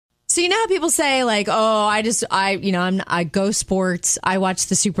So you know how people say like, oh, I go sports. I watch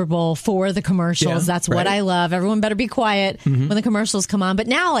the Super Bowl for the commercials. That's what I love. Everyone better be quiet when the commercials come on. But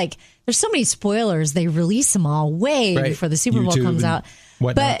now, like, there's so many spoilers. They release them all way before the Super Bowl comes out.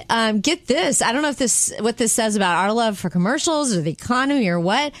 Whatnot. But get this. I don't know if what this says about our love for commercials or the economy or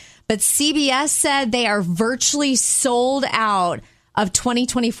what. But CBS said they are virtually sold out of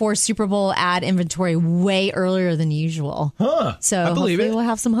 2024 Super Bowl ad inventory way earlier than usual. So I believe hopefully we'll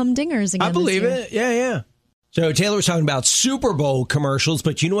have some humdingers again. I believe this year. it. Yeah. So Taylor was talking about Super Bowl commercials,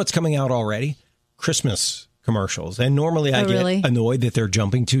 but you know what's coming out already? Christmas commercials. And normally I get annoyed that they're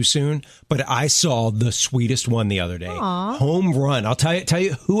jumping too soon, but I saw the sweetest one the other day. Aww. Home Run. I'll tell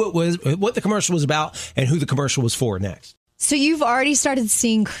you who it was, what the commercial was about, and who the commercial was for next. So you've already started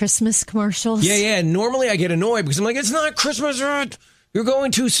seeing Christmas commercials? Yeah. Normally I get annoyed because I'm like, it's not Christmas. You're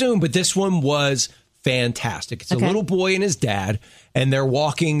going too soon. But this one was fantastic. It's a little boy and his dad, and they're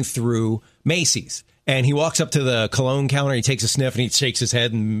walking through Macy's. And he walks up to the cologne counter. He takes a sniff and he shakes his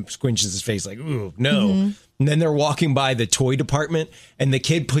head and squinches his face like, ooh, no. Mm-hmm. And then they're walking by the toy department and the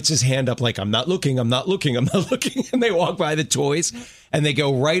kid puts his hand up like, I'm not looking. And they walk by the toys and they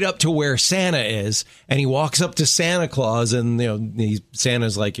go right up to where Santa is. And he walks up to Santa Claus and,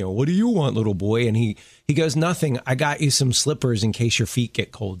 Santa's like, what do you want, little boy? And he goes, nothing. I got you some slippers in case your feet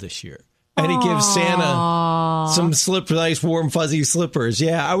get cold this year. And he gives Santa some nice, warm, fuzzy slippers.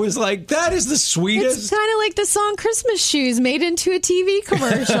 Yeah, I was like, that is the sweetest. It's kind of like the song Christmas Shoes made into a TV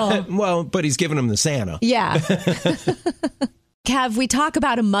commercial. Well, but he's giving them to Santa. Yeah. Kev, we talk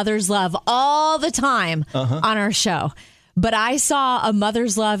about a mother's love all the time on our show. But I saw a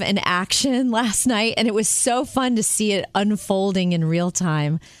mother's love in action last night, and it was so fun to see it unfolding in real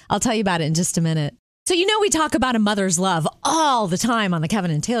time. I'll tell you about it in just a minute. So, we talk about a mother's love all the time on the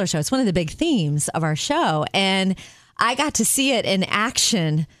Kevin and Taylor Show. It's one of the big themes of our show. And I got to see it in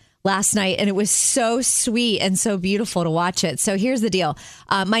action last night, and it was so sweet and so beautiful to watch it. So here's the deal.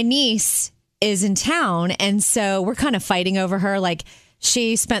 My niece is in town, and so we're kind of fighting over her. Like,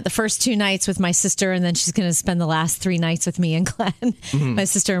 she spent the first 2 nights with my sister, and then she's going to spend the last 3 nights with me and Glenn, my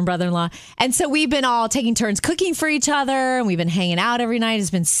sister and brother-in-law. And so we've been all taking turns cooking for each other, and we've been hanging out every night.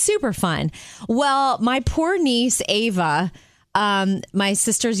 It's been super fun. Well, my poor niece, Ava, my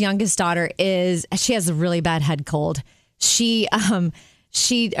sister's youngest daughter, she has a really bad head cold. Her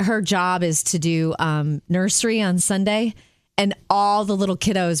job is to do nursery on Sunday. And all the little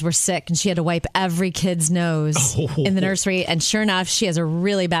kiddos were sick, and she had to wipe every kid's nose in the nursery. And sure enough, she has a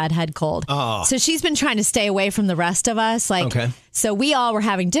really bad head cold. So she's been trying to stay away from the rest of us. So we all were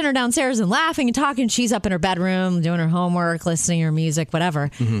having dinner downstairs and laughing and talking. She's up in her bedroom doing her homework, listening to her music, whatever.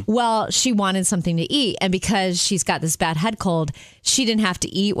 Well, she wanted something to eat. And because she's got this bad head cold, she didn't have to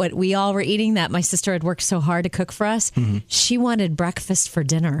eat what we all were eating that my sister had worked so hard to cook for us. She wanted breakfast for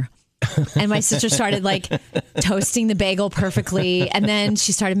dinner. And my sister started toasting the bagel perfectly. And then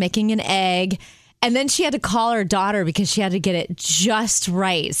she started making an egg. And then she had to call her daughter because she had to get it just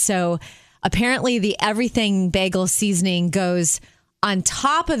right. So apparently the everything bagel seasoning goes on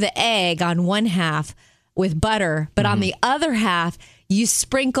top of the egg on one half with butter. But on the other half, you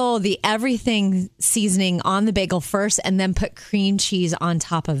sprinkle the everything seasoning on the bagel first and then put cream cheese on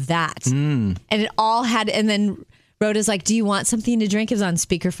top of that. And it all had, and then Rhoda's like, do you want something to drink? It was on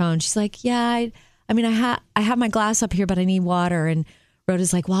speakerphone. She's like, yeah, I have my glass up here, but I need water. And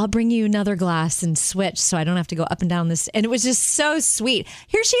Rhoda's like, well, I'll bring you another glass and switch so I don't have to go up and down this. And it was just so sweet.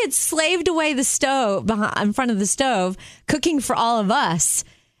 Here she had slaved away the stove in front of the stove, cooking for all of us.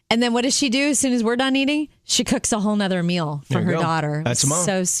 And then what does she do as soon as we're done eating? She cooks a whole nother meal for her daughter. That's mom.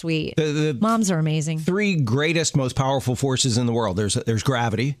 So sweet. The moms are amazing. 3 greatest, most powerful forces in the world. There's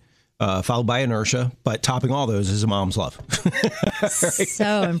gravity. Followed by inertia, but topping all those is a mom's love.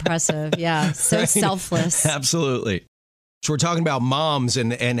 So impressive. Yeah. So selfless. Absolutely. So we're talking about moms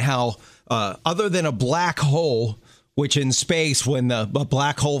and how other than a black hole, which in space, when a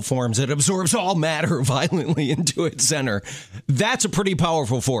black hole forms, it absorbs all matter violently into its center. That's a pretty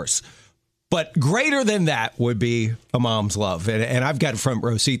powerful force. But greater than that would be a mom's love. And I've got front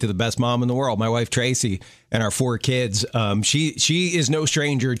row seat to the best mom in the world, my wife, Tracy, and our 4 kids. She is no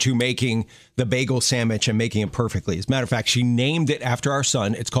stranger to making the bagel sandwich and making it perfectly. As a matter of fact, she named it after our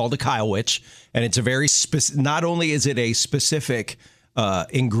son. It's called a Kylewich. And it's a very not only is it a specific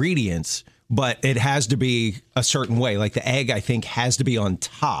ingredients, but it has to be a certain way. Like the egg, I think, has to be on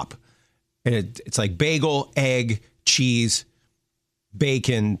top. And it's like bagel, egg, cheese,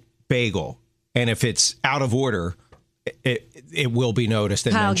 bacon, bagel. And if it's out of order, it will be noticed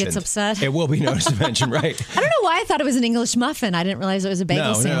and mentioned. Kyle gets upset. It will be noticed and mentioned, right? I don't know why I thought it was an English muffin. I didn't realize it was a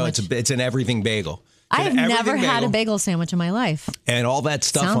bagel sandwich. No, it's an everything bagel. I have never had a bagel sandwich in my life. And all that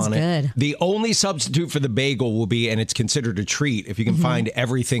stuff Sounds on it. good. The only substitute for the bagel will be, and it's considered a treat, if you can find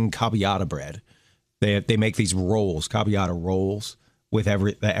everything caballada bread. They make these rolls, caballada rolls, with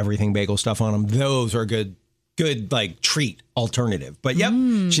the everything bagel stuff on them. Those are good like treat alternative. But yep,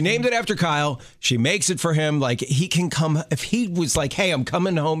 she named it after Kyle. She makes it for him. Like he can come, if he was like, hey, I'm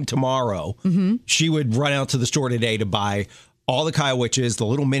coming home tomorrow, she would run out to the store today to buy all the Kyle Witches, the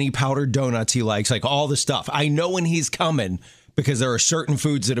little mini powdered donuts he likes, like all the stuff. I know when he's coming because there are certain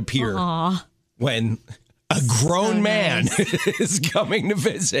foods that appear when a grown man is coming to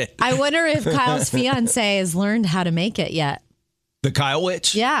visit. I wonder if Kyle's fiance has learned how to make it yet. The Kyle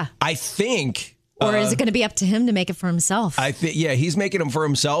Witch? Yeah. I think. Or is it going to be up to him to make it for himself? I think, yeah, he's making them for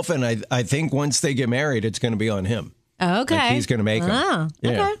himself, and I think once they get married, it's going to be on him. Okay. Like he's going to make them. Oh,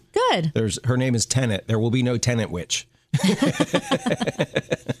 okay, good. Her name is Tennant. There will be no Tennant Witch.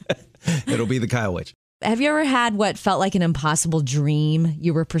 It'll be the Kyle Witch. Have you ever had what felt like an impossible dream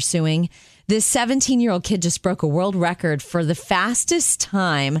you were pursuing? This 17-year-old kid just broke a world record for the fastest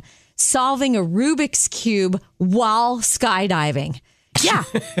time solving a Rubik's Cube while skydiving. Yeah,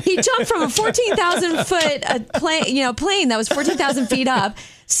 he jumped from a 14,000 foot plane that was 14,000 feet up,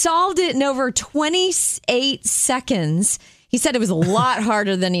 solved it in over 28 seconds. He said it was a lot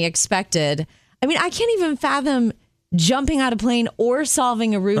harder than he expected. I mean, I can't even fathom jumping out of a plane or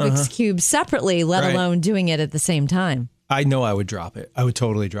solving a Rubik's Cube separately, let alone doing it at the same time. I know I would drop it. I would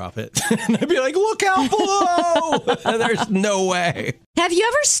totally drop it. And I'd be like, look out below. There's no way. Have you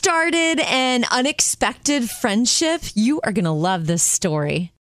ever started an unexpected friendship? You are going to love this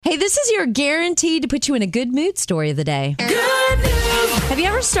story. Hey, this is your guaranteed to put you in a good mood story of the day. Good news. Have you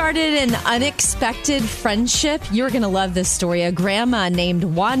ever started an unexpected friendship? You're going to love this story. A grandma named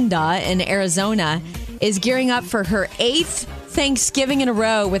Wanda in Arizona is gearing up for her 8th Thanksgiving in a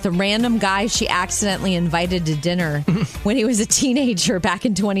row with a random guy she accidentally invited to dinner when he was a teenager back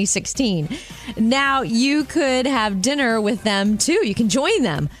in 2016. Now you could have dinner with them too. You can join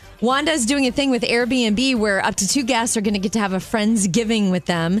them. Wanda's doing a thing with Airbnb where up to 2 guests are going to get to have a Friendsgiving with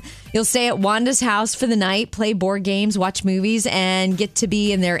them. You'll stay at Wanda's house for the night, play board games, watch movies, and get to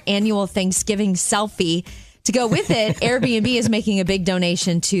be in their annual Thanksgiving selfie. To go with it, Airbnb is making a big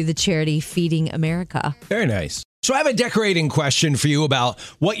donation to the charity Feeding America. Very nice. So I have a decorating question for you about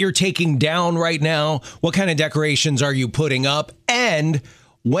what you're taking down right now. What kind of decorations are you putting up? And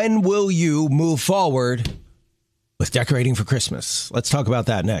when will you move forward with decorating for Christmas? Let's talk about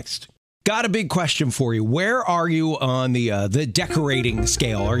that next. Got a big question for you. Where are you on the decorating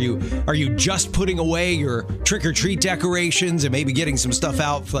scale? Are you just putting away your trick-or-treat decorations and maybe getting some stuff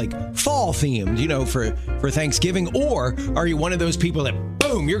out like fall themed, for Thanksgiving? Or are you one of those people that,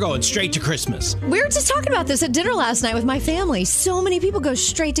 boom, you're going straight to Christmas? We were just talking about this at dinner last night with my family. So many people go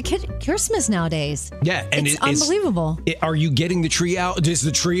straight to Christmas nowadays. Yeah, and it's unbelievable. Are you getting the tree out? Is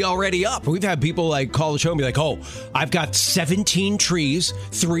the tree already up? We've had people like call the show and be like, oh, I've got 17 trees,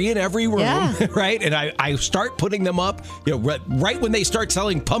 3 in every room, right? And I start putting them up, right when they start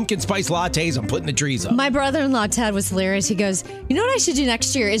selling pumpkin spice lattes, I'm putting the trees up. My brother-in-law, Ted, was hilarious. He goes, you know what I should do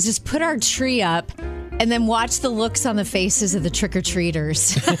next year is just put our tree up and then watch the looks on the faces of the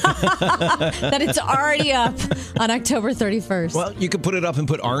trick-or-treaters. That it's already up on October 31st. Well, you could put it up and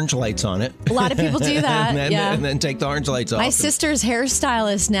put orange lights on it. A lot of people do that, and then take the orange lights off. My sister's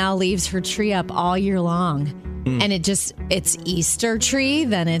hairstylist now leaves her tree up all year long. And it's Easter tree,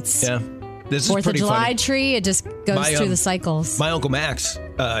 then it's... Yeah. This is 4th of July funny. Tree, it just goes through the cycles. My Uncle Max,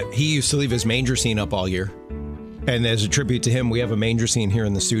 he used to leave his manger scene up all year. And as a tribute to him, we have a manger scene here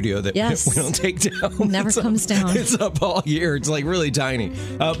in the studio that we don't take down. Never comes down. It's up all year. It's like really tiny.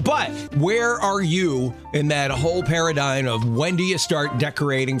 But where are you in that whole paradigm of when do you start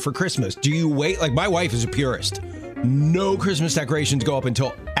decorating for Christmas? Do you wait? Like my wife is a purist. No Christmas decorations go up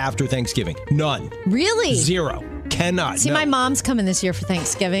until after Thanksgiving. None. Really? 0. Cannot. See, my mom's coming this year for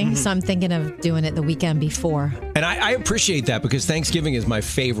Thanksgiving, so I'm thinking of doing it the weekend before. And I appreciate that because Thanksgiving is my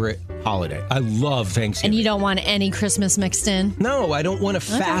favorite holiday. I love Thanksgiving. And you don't want any Christmas mixed in? No, I don't want to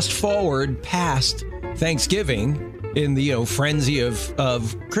fast forward past Thanksgiving in the frenzy of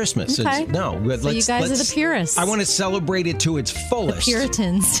Christmas. Okay. So you guys are the purists. I want to celebrate it to its fullest. The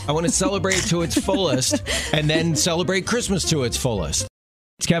Puritans. I want to celebrate it to its fullest and then celebrate Christmas to its fullest.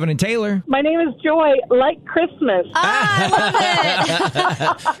 It's Kevin and Taylor. My name is Joy, like Christmas.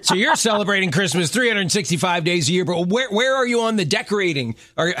 I love it. So you're celebrating Christmas 365 days a year, but where are you on the decorating?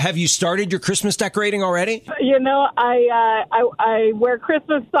 Have you started your Christmas decorating already? I wear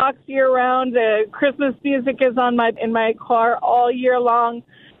Christmas socks year round. Christmas music is in my car all year long.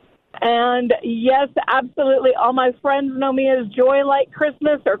 And yes, absolutely. All my friends know me as Joy Like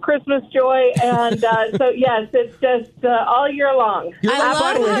Christmas or Christmas Joy. And so, yes, it's just all year long. You're I love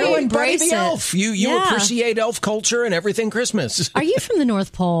how you Buddy embrace the it. elf. You Yeah. appreciate elf culture and everything Christmas. Are you from the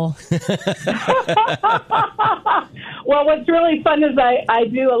North Pole? Well, what's really fun is I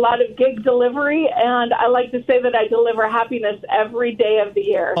do a lot of gig delivery, and I like to say that I deliver happiness every day of the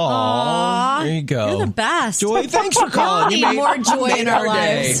year. Aw, there you go. You're the best. Joy, thanks for calling. We You need more joy made in our day.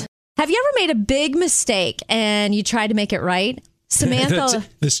 lives. Have you ever made a big mistake and you tried to make it right? Samantha, That's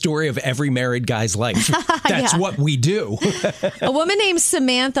the story of every married guy's life. That's Yeah. what we do. a woman named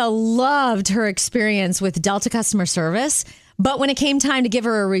Samantha loved her experience with Delta customer service, but when it came time to give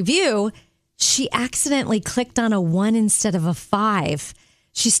her a review, she accidentally clicked on a 1 instead of a 5.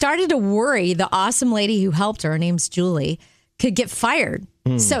 She started to worry the awesome lady who helped her name's Julie, could get fired.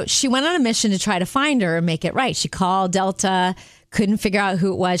 So she went on a mission to try to find her and make it right. She called Delta, couldn't figure out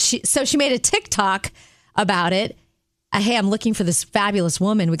who it was. So she made a TikTok about it. Hey, I'm looking for this fabulous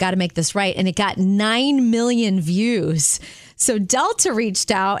woman. We got to make this right. And it got 9 million views. So Delta reached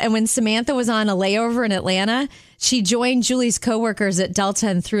out. And when Samantha was on a layover in Atlanta, she joined Julie's coworkers at Delta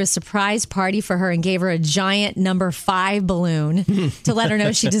and threw a surprise party for her and gave her a giant number 5 balloon to let her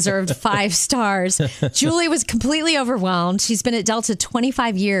know she deserved 5 stars. Julie was completely overwhelmed. She's been at Delta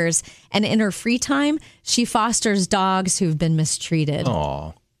 25 years. And in her free time, she fosters dogs who've been mistreated.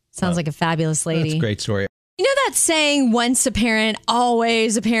 Aw, Sounds like a fabulous lady. that's a great story. You know that saying, once a parent,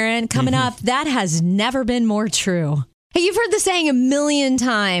 always a parent? Coming up, that has never been more true. Hey, you've heard the saying a million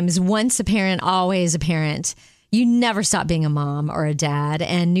times, once a parent, always a parent. You never stop being a mom or a dad,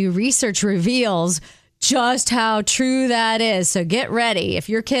 and new research reveals just how true that is. So get ready. If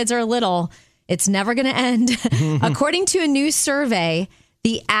your kids are little, it's never going to end. According to a new survey,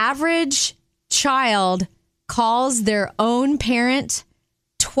 the average child calls their own parent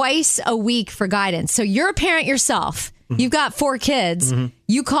twice a week for guidance. So you're a parent yourself. You've got 4 kids.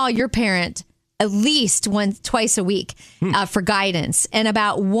 You call your parent at least twice a week for guidance. And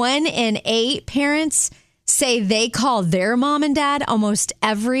about 1 in 8 parents say they call their mom and dad almost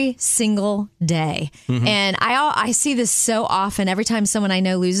every single day. And I see this so often. Every time someone I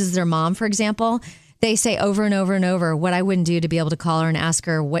know loses their mom, for example, they say over and over and over what I wouldn't do to be able to call her and ask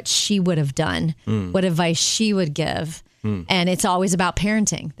her what she would have done, what advice she would give. And it's always about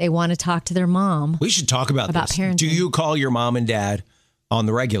parenting. They want to talk to their mom. We should talk about this. parenting. Do you call your mom and dad on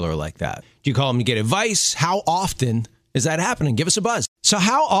the regular like that? Do you call them to get advice? How often is that happening? Give us a buzz. So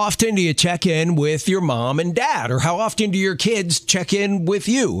how often do you check in with your mom and dad? Or how often do your kids check in with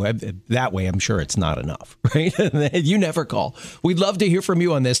you? That way, I'm sure it's not enough, right? You never call. We'd love to hear from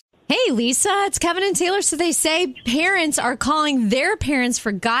you on this. Hey, Lisa, it's Kevin and Taylor. So they say parents are calling their parents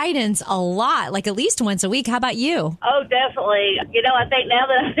for guidance a lot, like at least once a week. How about you? Oh, definitely. You know, I think now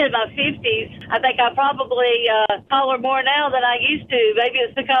that I'm in my 50s, I think I probably call her more now than I used to. Maybe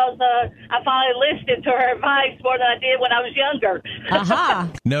it's because I finally listened to her advice more than I did when I was younger. Aha.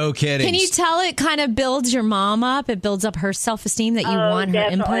 No kidding. Can you tell it kind of builds your mom up? It builds up her self-esteem that you want her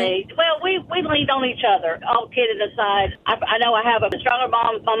Definitely. input? Well, we leaned on each other, all kidding aside. I know I have a stronger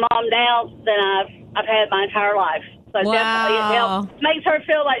mom with my mom now than I've had my entire life. So definitely it helps. Makes her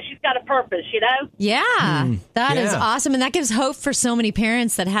feel like she's got a purpose, you know? Yeah, that is yeah. awesome. And that gives hope for so many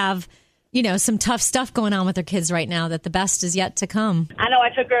parents that have, you know, some tough stuff going on with their kids right now, that the best is yet to come. I know I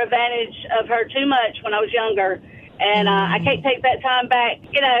took her advantage of her too much when I was younger, and I can't take that time back.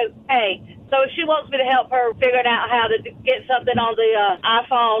 You know, hey, so if she wants me to help her figuring out how to get something on the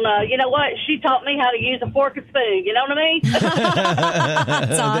iPhone, you know what? She taught me how to use a fork and spoon. You know what I mean?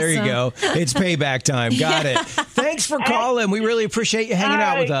 That's awesome. There you go. It's payback time. Got it. Thanks for calling. We really appreciate you hanging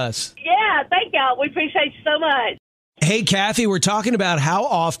out with us. Yeah, thank y'all. We appreciate you so much. Hey, Kathy, we're talking about how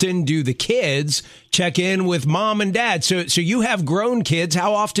often do the kids check in with mom and dad? So you have grown kids.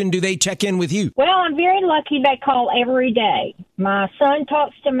 How often do they check in with you? Well, I'm very lucky they call every day. My son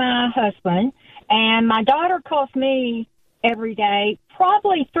talks to my husband, and my daughter calls me every day,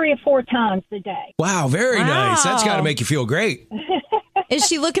 probably 3 or 4 times a day. Wow, very nice. That's got to Wow. make you feel great. Is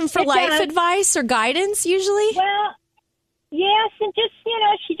she looking for life advice or guidance usually? Well, yes, and just, you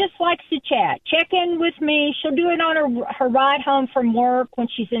know, she just likes to chat. Check in with me. She'll do it on her ride home from work when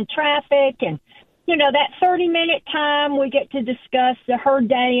she's in traffic. And, you know, that 30-minute time we get to discuss her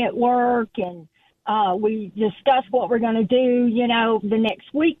day at work, and we discuss what we're going to do, you know, the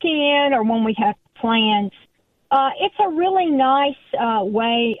next weekend or when we have plans. It's a really nice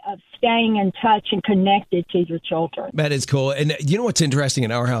way of staying in touch and connected to your children. That is cool. And you know what's interesting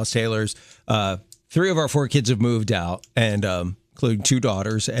in our house, Taylor's? 3 of our 4 kids have moved out, and including 2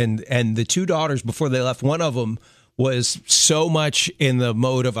 daughters. And the 2 daughters, before they left, one of them was so much in the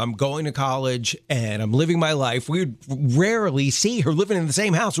mode of I'm going to college and I'm living my life. We would rarely see her living in the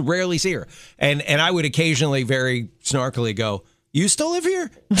same house. We'd rarely see her. And I would occasionally very snarkily go, you still live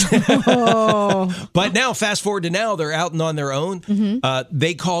here? But now, fast forward to now, they're out and on their own.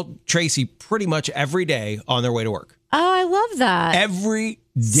 They call Tracy pretty much every day on their way to work. Oh, I love that. Every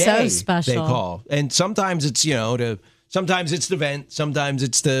day so special. They call. And sometimes it's, sometimes it's the vent. Sometimes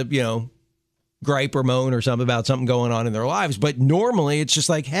it's the, gripe or moan or something about something going on in their lives. But normally it's just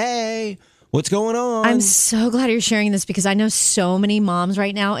like, hey, what's going on? I'm so glad you're sharing this because I know so many moms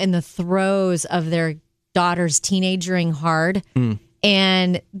right now in the throes of their daughter's teenagering hard.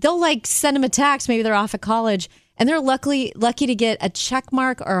 And they'll send them a text. Maybe they're off at college and they're lucky to get a check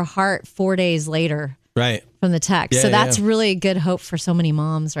mark or a heart 4 days later. Right. From the text. Yeah, so that's really a good hope for so many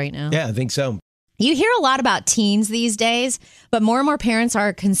moms right now. Yeah, I think so. You hear a lot about teens these days, but more and more parents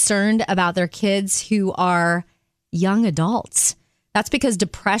are concerned about their kids who are young adults. That's because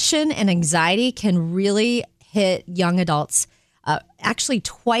depression and anxiety can really hit young adults actually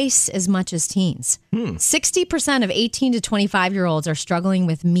twice as much as teens. 60% of 18 to 25-year-olds are struggling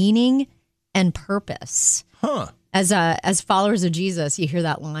with meaning and purpose. As followers of Jesus, you hear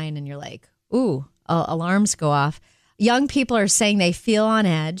that line and you're like, ooh, alarms go off. Young people are saying they feel on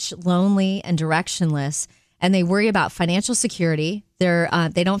edge, lonely, and directionless, and they worry about financial security.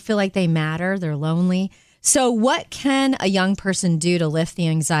 They don't feel like they matter. They're lonely. So what can a young person do to lift the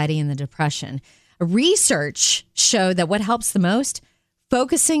anxiety and the depression? Research showed that what helps the most,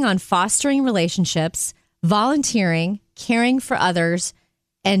 focusing on fostering relationships, volunteering, caring for others,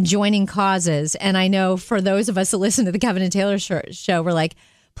 and joining causes. And I know for those of us that listen to the Kevin and Taylor show, we're like,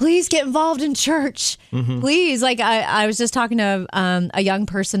 please get involved in church. Please. I was just talking to a young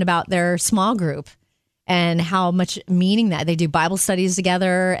person about their small group and how much meaning that they do Bible studies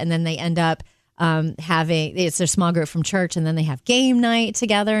together. And then they end up it's their small group from church. And then they have game night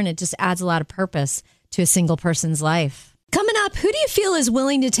together. And it just adds a lot of purpose to a single person's life. Coming up, who do you feel is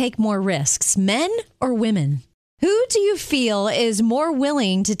willing to take more risks, men or women? Who do you feel is more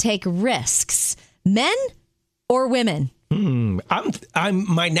willing to take risks, men or women?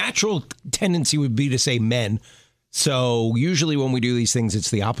 My natural tendency would be to say men. So usually when we do these things,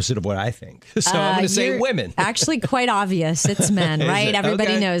 it's the opposite of what I think. So I'm going to say women. Actually, quite obvious. It's men, right?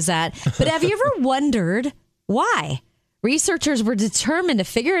 Everybody knows that. But have you ever wondered why? Researchers were determined to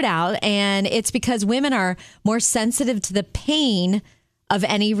figure it out, and it's because women are more sensitive to the pain of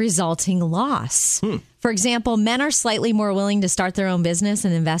any resulting loss. For example, men are slightly more willing to start their own business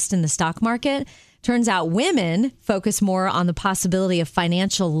and invest in the stock market. Turns out women focus more on the possibility of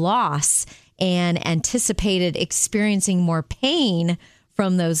financial loss and anticipated experiencing more pain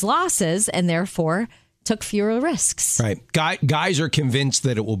from those losses and therefore took fewer risks. Right. Guys are convinced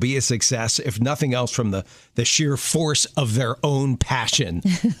that it will be a success, if nothing else, from the sheer force of their own passion.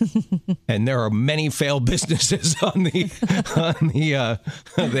 And there are many failed businesses on the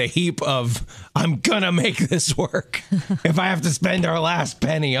heap of, I'm going to make this work. If I have to spend our last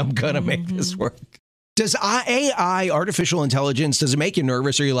penny, I'm going to make this work. Does AI, artificial intelligence, does it make you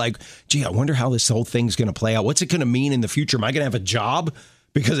nervous? Or are you like, gee, I wonder how this whole thing's going to play out? What's it going to mean in the future? Am I going to have a job?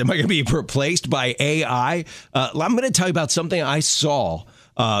 Because am I going to be replaced by AI? I'm going to tell you about something I saw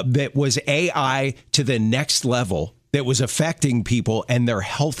that was AI to the next level that was affecting people and their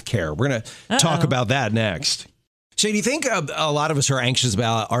health care. We're going to talk about that next. So do you think a lot of us are anxious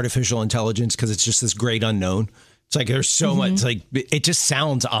about artificial intelligence because it's just this great unknown? It's like there's so much, it's like it just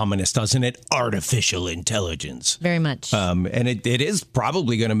sounds ominous, doesn't it? Artificial intelligence. Very much. And it is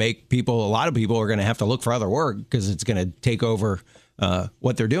probably going to make a lot of people are going to have to look for other work because it's going to take over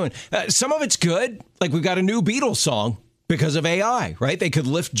what they're doing. Some of it's good. Like we've got a new Beatles song because of AI, right? They could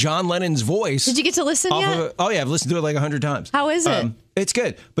lift John Lennon's voice. Did you get to listen yet? Oh, yeah. I've listened to it like 100 times. How is it? It's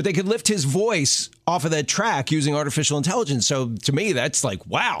good. But they could lift his voice off of that track using artificial intelligence. So to me, that's like,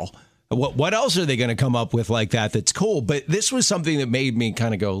 wow. What else are they going to come up with like that that's cool? But this was something that made me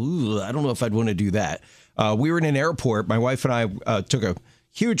kind of go, ooh, I don't know if I'd want to do that. We were in an airport. My wife and I took a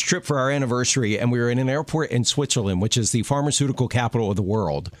huge trip for our anniversary, and we were in an airport in Switzerland, which is the pharmaceutical capital of the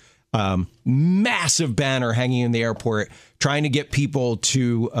world. Massive banner hanging in the airport trying to get people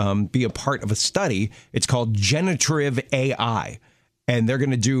to be a part of a study. It's called Generative AI. And they're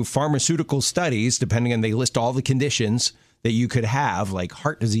going to do pharmaceutical studies, depending on, they list all the conditions that you could have, like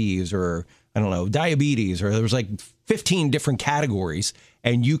heart disease or, I don't know, diabetes, or there was like 15 different categories.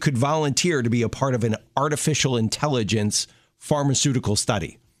 And you could volunteer to be a part of an artificial intelligence pharmaceutical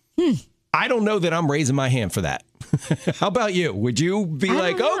study. I don't know that I'm raising my hand for that. How about you? Would you be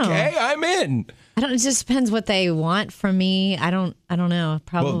like, okay, I'm in? I don't. It just depends what they want from me. I don't know.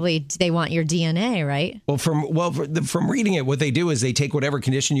 Probably they want your DNA, right? Well, from reading it, what they do is they take whatever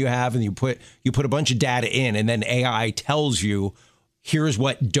condition you have and you put a bunch of data in, and then AI tells you, here's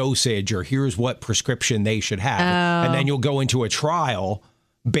what dosage or here's what prescription they should have, and then you'll go into a trial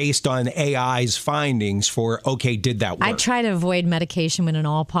based on AI's findings for, okay, did that work? I try to avoid medication when at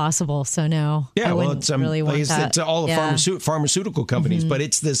all possible, so no. Yeah, I well, it's really want that. It's all the pharmaceutical companies, but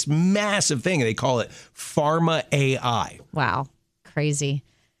it's this massive thing. They call it Pharma AI. Wow, crazy.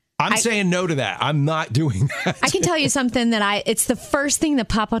 I'm saying no to that. I'm not doing that. I can tell you something it's the first thing that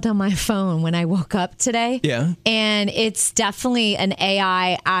popped up on my phone when I woke up today. Yeah. And it's definitely an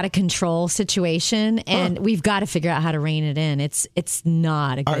AI out of control situation. And we've got to figure out how to rein it in. It's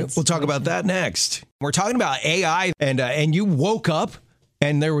not a good situation. We'll talk about that next. We're talking about AI and you woke up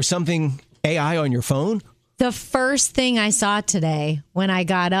and there was something AI on your phone? The first thing I saw today when I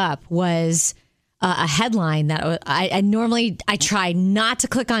got up was a headline that I normally try not to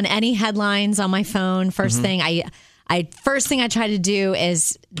click on any headlines on my phone. First thing I try to do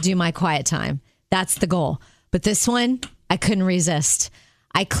is do my quiet time. That's the goal. But this one, I couldn't resist.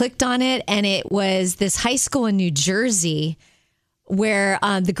 I clicked on it, and it was this high school in New Jersey where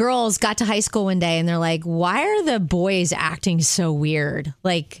the girls got to high school one day, and they're like, "Why are the boys acting so weird?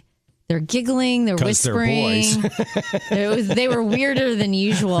 Like, they're giggling, they're whispering." They're boys. They were weirder than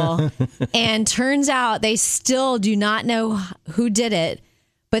usual. And turns out they still do not know who did it,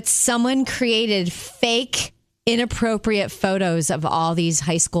 but someone created fake, inappropriate photos of all these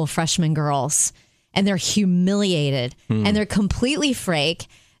high school freshman girls. And they're humiliated and they're completely fake.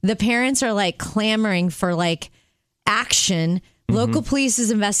 The parents are like clamoring for like action. Local police is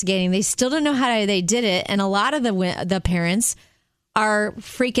investigating. They still don't know how they did it. And a lot of the parents are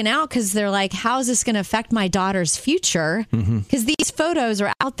freaking out because they're like, how is this going to affect my daughter's future? Because these photos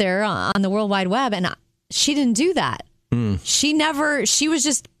are out there on the World Wide Web, and she didn't do that. She was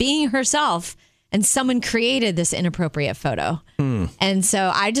just being herself, and someone created this inappropriate photo. And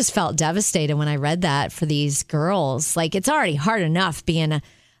so I just felt devastated when I read that for these girls. Like, it's already hard enough being an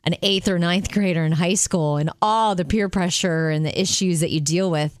 8th or 9th grader in high school and all the peer pressure and the issues that you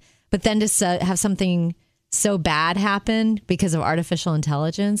deal with. But then to have something so bad happen because of artificial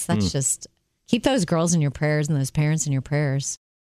intelligence, that's just, keep those girls in your prayers and those parents in your prayers.